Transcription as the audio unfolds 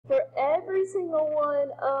For every single one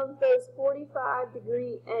of those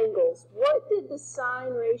 45-degree angles, what did the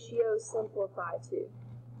sine ratio simplify to?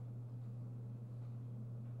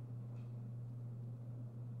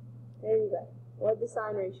 There you go. What did the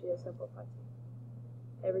sine ratio simplify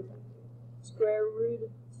to? Every time. Square root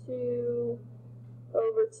of 2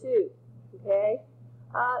 over 2. Okay?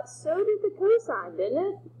 So did the cosine, didn't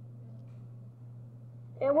it?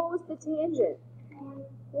 And what was the tangent?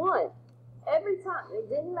 1. Every time. It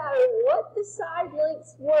didn't matter what the side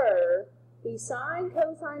lengths were, the sine,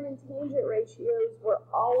 cosine, and tangent ratios were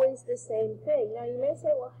always the same thing. Now you may say,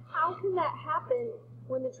 well, how can that happen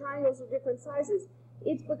when the triangles are different sizes?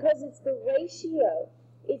 It's because it's the ratio.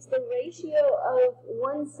 It's the ratio of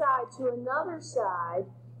one side to another side.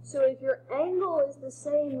 So if your angle is the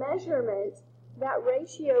same measurement, that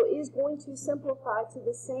ratio is going to simplify to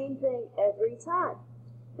the same thing every time.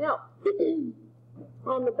 Now,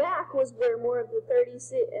 on the back was where more of the 30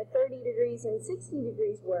 degrees and 60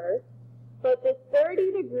 degrees were, but the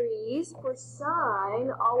 30 degrees for sine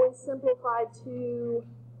always simplified to,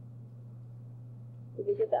 did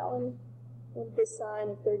we get that one? What did the sine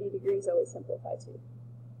of 30 degrees always simplify to?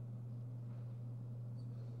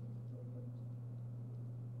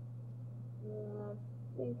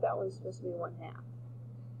 I think that one's supposed to be 1/2.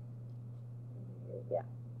 Yeah,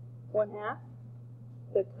 1/2.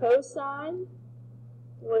 The cosine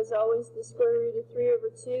was always the square root of 3 over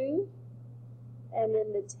 2. And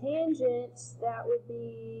then the tangent, that would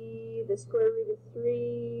be the square root of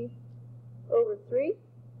 3 over 3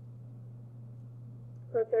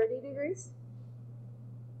 for 30 degrees.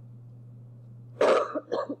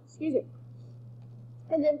 Excuse me.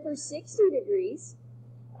 And then for 60 degrees,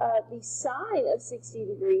 the sine of 60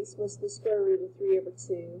 degrees was the square root of 3 over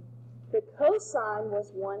 2. The cosine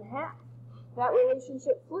was 1/2. That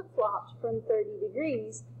relationship flip-flopped from 30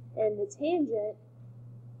 degrees, and the tangent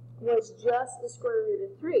was just the square root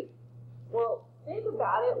of 3. Well, think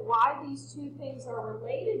about it, why these two things are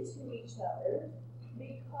related to each other,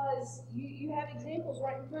 because you have examples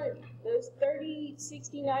right in front of you. Those 30,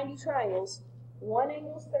 60, 90 triangles, one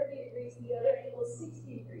angle is 30 degrees, the other angle is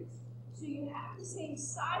 60 degrees. So you have the same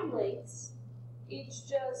side lengths, it's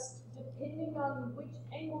just depending on which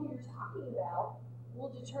angle you're talking about will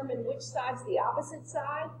determine which side's the opposite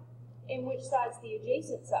side and which side's the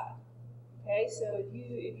adjacent side. Okay, so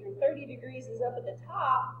if your 30 degrees is up at the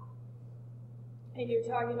top and you're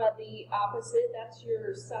talking about the opposite, that's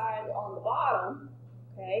your side on the bottom.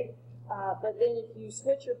 Okay, but then if you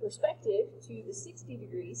switch your perspective to the 60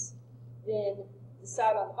 degrees, then the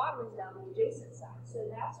side on the bottom is now the adjacent side. So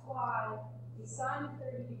that's why the sine of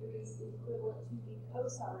 30 degrees is equivalent to the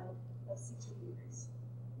cosine of 60 degrees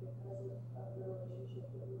because of the relationship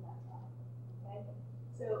within that side. Okay?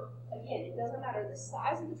 So again, it doesn't matter the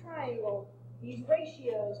size of the triangle, these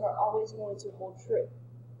ratios are always going to hold true.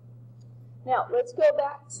 Now, let's go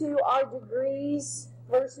back to our degrees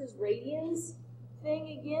versus radians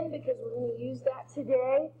thing again because we're going to use that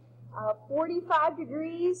today. 45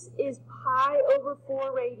 degrees is pi over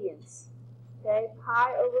 4 radians. Okay,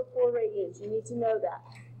 pi over 4 radians. You need to know that.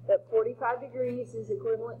 That 45 degrees is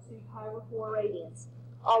equivalent to pi over 4 radians.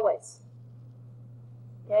 Always.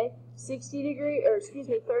 Okay, 30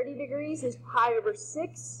 degrees is pi over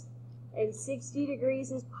 6, and 60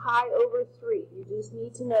 degrees is pi over 3. You just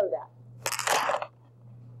need to know that.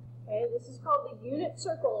 Okay, this is called the unit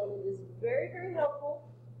circle, and it is very, very helpful.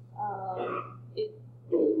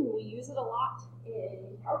 We use it a lot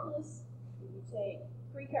in calculus. If you take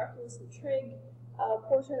pre-calculus and trig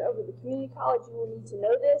portion over the community college, you will need to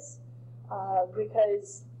know this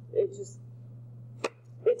because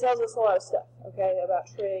it tells us a lot of stuff, okay, about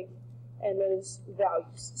trig and those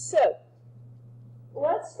values. So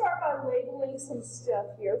let's start by labeling some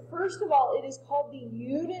stuff here. First of all, it is called the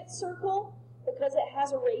unit circle because it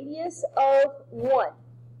has a radius of 1.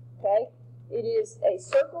 Okay. It is a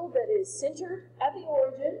circle that is centered at the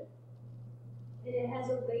origin, and it has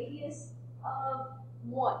a radius of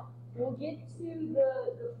 1. We'll get to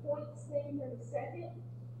the points thing in a second,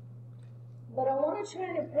 but I want to try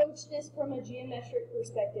and approach this from a geometric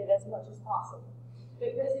perspective as much as possible.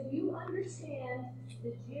 Because if you understand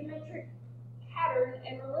the geometric pattern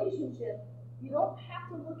and relationship, you don't have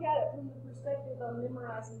to look at it from the perspective of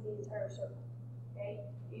memorizing the entire circle. Okay?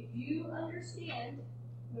 If you understand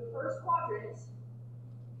the first quadrant,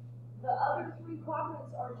 the other 3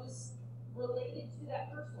 quadrants are just related to that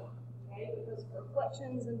first one, okay, because of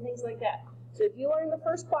reflections and things like that. So if you learn the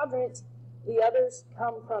first quadrant, the others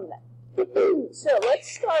come from that. So let's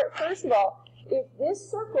start, first of all, if this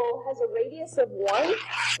circle has a radius of 1,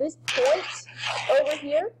 this point over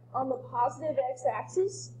here on the positive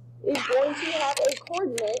x-axis is going to have a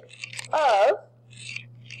coordinate of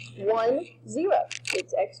 1, 0.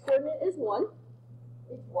 Its x-coordinate is 1.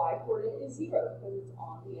 Its y-coordinate is 0 because it's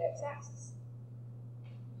on the x-axis.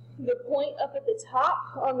 The point up at the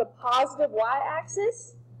top on the positive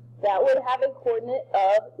y-axis, that would have a coordinate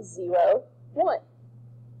of 0, 1.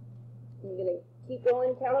 I'm going to keep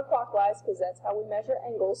going counterclockwise because that's how we measure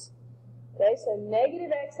angles. Okay, so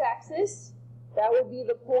negative x-axis, that would be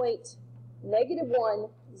the point -1,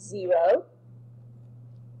 0.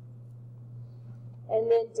 And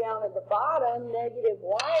then down at the bottom, negative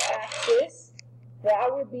y-axis,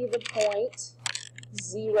 that would be the point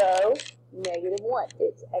 0, -1.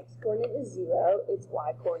 Its x-coordinate is 0, its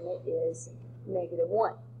y-coordinate is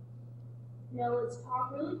 -1. Now let's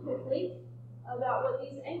talk really quickly about what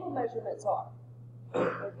these angle measurements are.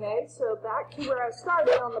 Okay, so back to where I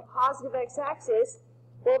started on the positive x-axis,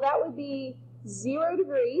 well, that would be 0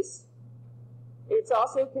 degrees. It's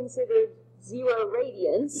also considered 0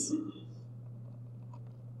 radians.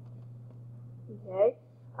 Okay,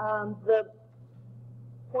 the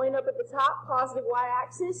point up at the top, positive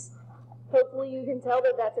y-axis, hopefully you can tell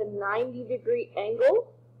that that's a 90-degree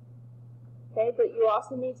angle. Okay, but you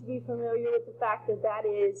also need to be familiar with the fact that that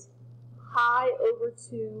is pi over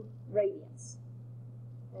 2 radians.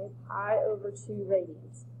 Okay, pi over 2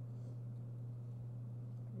 radians.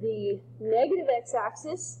 The negative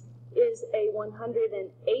x-axis is a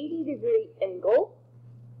 180-degree angle,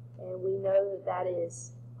 and we know that that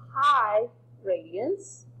is pi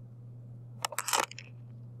radians.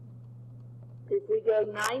 If we go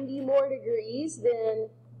 90 more degrees, then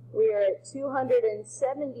we are at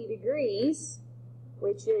 270 degrees,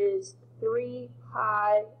 which is 3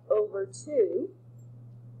 pi over 2.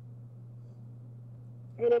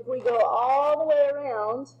 And if we go all the way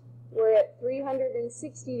around, we're at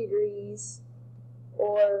 360 degrees,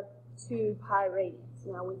 or 2 pi radians.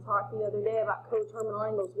 Now, we talked the other day about coterminal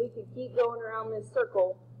angles. We could keep going around this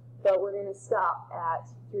circle, but we're going to stop at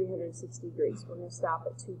 360 degrees. We're going to stop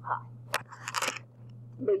at 2 pi.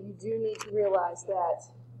 But you do need to realize that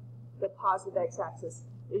the positive x-axis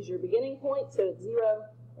is your beginning point, so it's 0,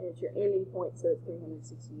 and it's your ending point, so it's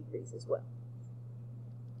 360 degrees as well.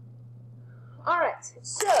 All right,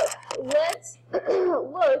 so let's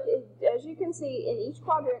look. As you can see, in each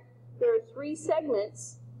quadrant, there are 3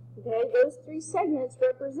 segments. Okay, those 3 segments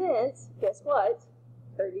represent, guess what?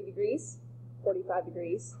 30 degrees, 45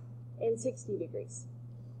 degrees, and 60 degrees.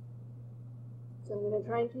 So I'm going to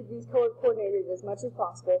try and keep these color coordinated as much as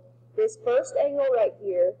possible. This first angle right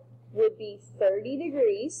here would be 30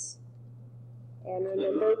 degrees. And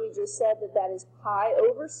remember, we just said that that is pi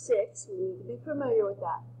over 6. We need to be familiar with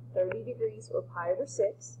that. 30 degrees or pi over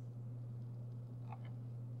 6.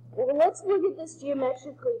 Well, let's look at this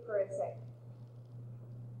geometrically for a second.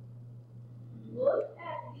 Look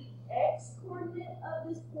at the x-coordinate of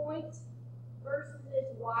this point versus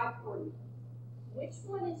its y-coordinate. Which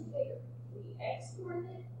one is bigger, the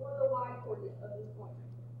x-coordinate or the y-coordinate of this point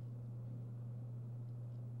right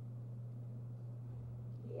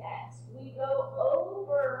here? The x. We go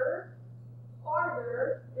over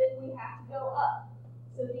farther than we have to go up.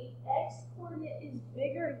 So the x-coordinate is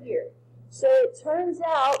bigger here. So it turns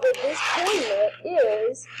out that this coordinate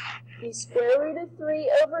is the square root of 3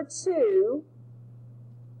 over 2,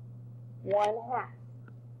 1/2.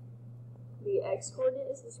 The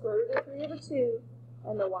x-coordinate is the square root of 3 over 2,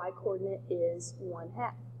 and the y-coordinate is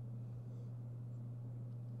 1/2.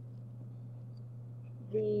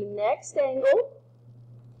 The next angle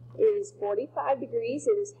is 45 degrees.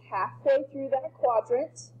 It is halfway through that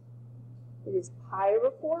quadrant. It is pi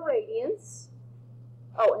over 4 radians.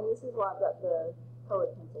 Oh, and this is why I've got the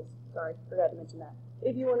colored pencils. Sorry, forgot to mention that.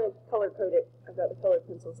 If you want to color code it, I've got the colored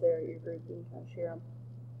pencils there at your group. You can kind of share them.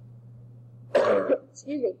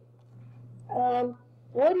 Excuse me.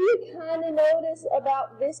 What do you kind of notice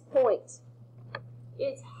about this point?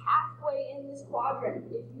 It's halfway in this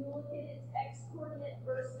quadrant. If you look at its x-coordinate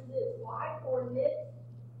versus its y-coordinate,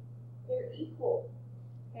 they're equal.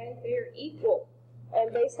 Okay, they're equal.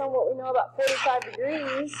 And based on what we know about 45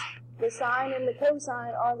 degrees, the sine and the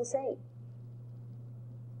cosine are the same.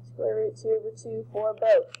 Square root 2 over 2 for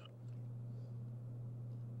both.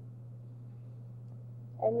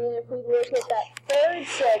 And then if we look at that third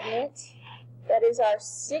segment, that is our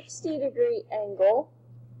 60-degree angle,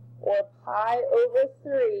 or pi over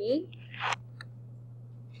 3.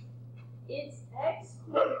 Its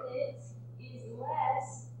x-coordinate is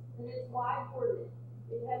less than its y-coordinate.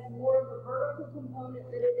 It has more of a vertical component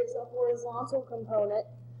than it is a horizontal component.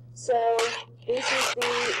 So this is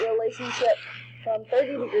the relationship from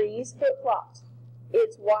 30 degrees flip-flopped.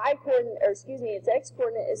 Its y-coordinate, or excuse me, its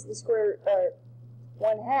x-coordinate is the square,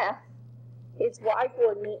 1/2, its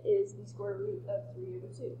y-coordinate is the square root of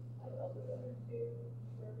 3/2.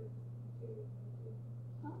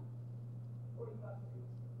 Huh? 45 degrees.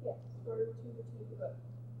 Yeah, square root of 2/2 both.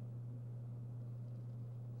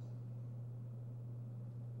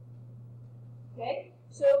 Okay,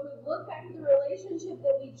 so if we look back at the relationship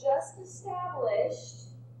that we just established,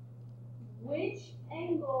 which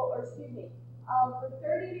angle, or excuse me, for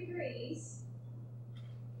 30 degrees,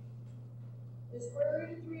 the square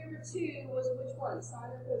root of 3/2 was which one,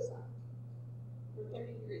 sine or cosine? For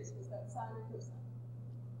 30 degrees, was that sine or cosine?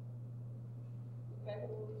 Okay,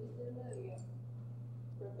 well, we just did a minute ago.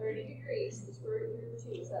 For 30 degrees, the square root of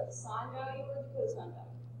 3/2, is that the sine value or the cosine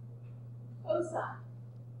value? Cosine.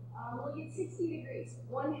 Look at 60 degrees.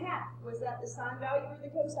 1/2, was that the sine value or the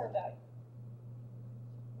cosine value?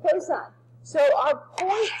 Cosine. So our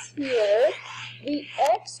point here, the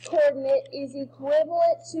x-coordinate is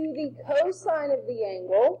equivalent to the cosine of the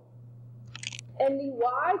angle, and the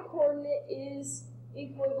y-coordinate is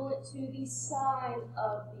equivalent to the sine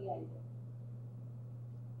of the angle.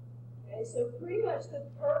 Okay, so pretty much the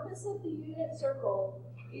purpose of the unit circle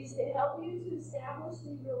is to help you to establish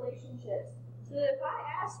these relationships. So that if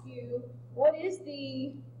I ask you, what is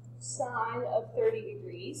the sine of 30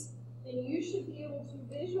 degrees, then you should be able to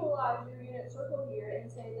visualize your unit circle here and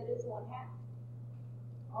say that it's 1/2.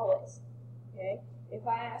 Always. Okay? If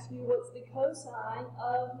I ask you what's the cosine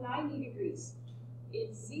of 90 degrees,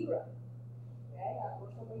 it's 0. Okay? I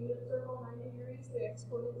work on my unit circle, 90 degrees, the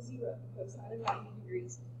x-coordinate is 0. The cosine of 90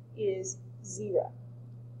 degrees is 0.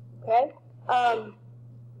 Okay?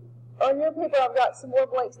 On your paper, I've got some more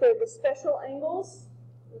blanks there. The special angles,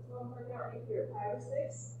 this one I'm working out right here,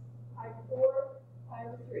 pi/6, pi/4,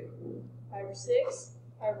 pi/3, pi/6,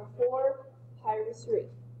 pi/4, pi/3.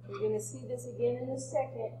 We're going to see this again in a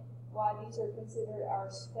second, why these are considered our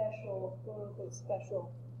special, quote-unquote,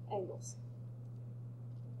 special angles.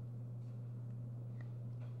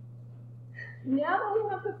 Now that we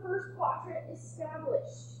have the first quadrant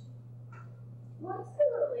established, what's the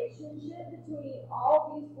relationship between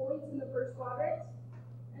all these points in the first quadrant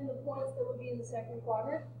and the points that would be in the second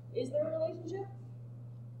quadrant? Is there a relationship?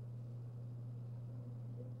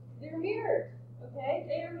 They're mirrored, okay?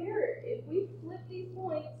 They are mirrored. If we flip these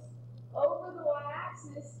points over the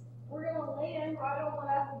y-axis, we're going to land right on what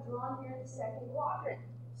I have drawn here in the second quadrant.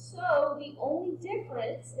 So the only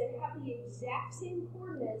difference, they have the exact same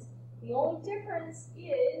coordinates, the only difference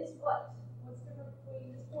is what? What's the difference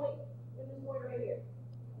between this point and this point right here?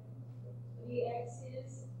 The x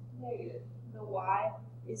is negative. The y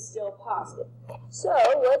is still positive. So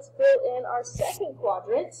let's fill in our second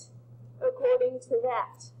quadrant according to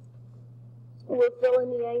that. We'll fill in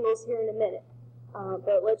the angles here in a minute.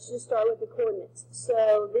 But let's just start with the coordinates.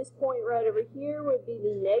 So this point right over here would be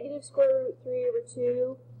the negative square root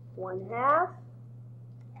 3/2, 1/2.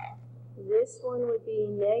 This one would be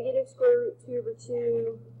negative square root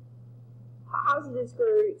 2/2, positive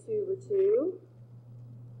square root 2/2.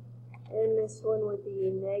 And this one would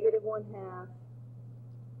be negative 1/2,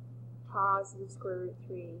 positive square root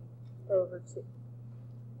 3/2.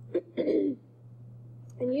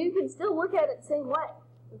 And you can still look at it the same way,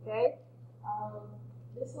 okay?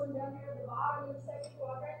 This one down here at the bottom of the second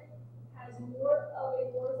quadrant has more of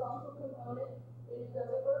a horizontal component than it does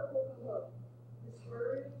a vertical component. The square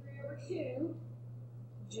root of 3/2,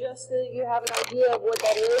 just so that you have an idea of what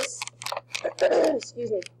that is,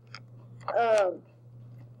 excuse me,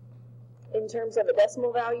 in terms of a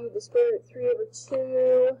decimal value, the square root of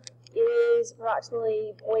 3/2 is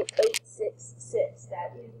approximately 0.866.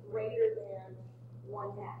 That is greater than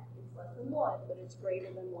 1/2. It's less than 1, but it's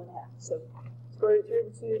greater than 1/2. So square root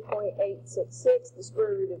of 3/2 is 0.866. The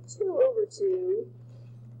square root of 2/2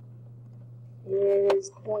 is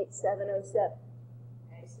 0.707.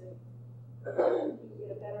 Okay, so you can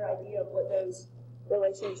get a better idea of what those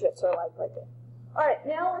relationships are like right there. All right,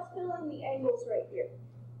 now let's fill in the angles right here.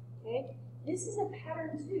 Okay, this is a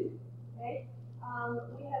pattern 2. Okay,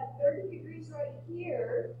 we have 30 degrees right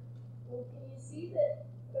here. Well, can you see that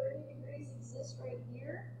 30 degrees exists right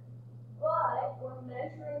here? But we're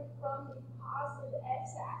measuring from the positive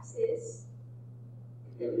x-axis.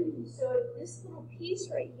 So if this little piece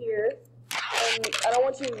right here, and I don't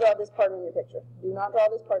want you to draw this part on your picture. Do not draw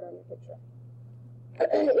this part on your picture.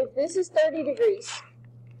 If this is 30 degrees,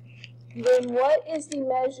 then what is the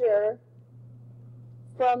measure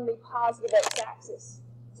from the positive x-axis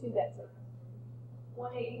to that circle?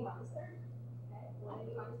 180 minus 30. Okay,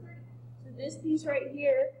 180 minus 30. So this piece right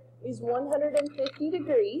here is 150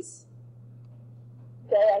 degrees.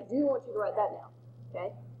 Okay, I do want you to write that down.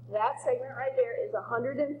 Okay, that segment right there is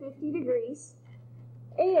 150 degrees.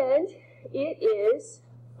 And it is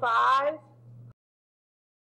 5